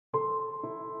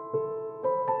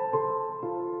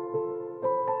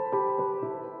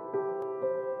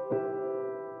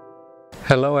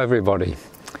Hello everybody,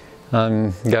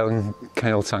 I'm Gen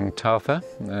Kelsang Tharpa,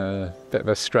 a bit of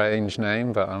a strange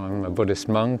name, but I'm a Buddhist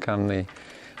monk. I'm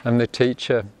the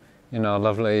teacher in our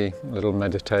lovely little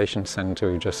meditation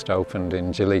centre we just opened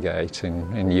in Gillygate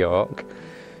in York,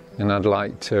 and I'd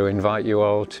like to invite you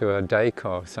all to a day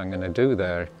course I'm going to do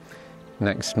there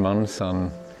next month on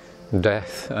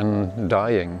death and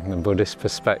dying, the Buddhist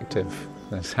perspective.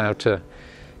 It's how to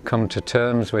come to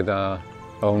terms with our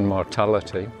own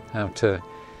mortality, how to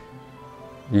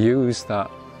use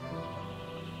that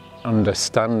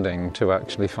understanding to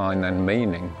actually find then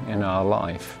meaning in our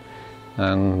life,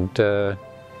 and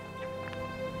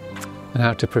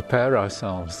how to prepare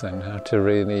ourselves then, how to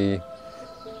really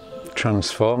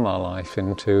transform our life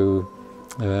into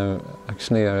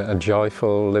actually a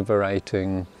joyful,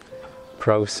 liberating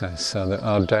process, so that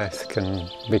our death can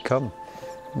become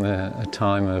a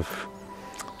time of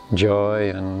joy,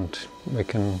 and we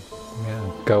can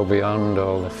go beyond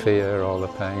all the fear, all the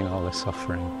pain, all the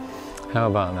suffering. How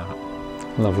about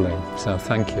that? Lovely. So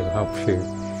thank you. Hope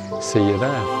you see you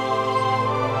there.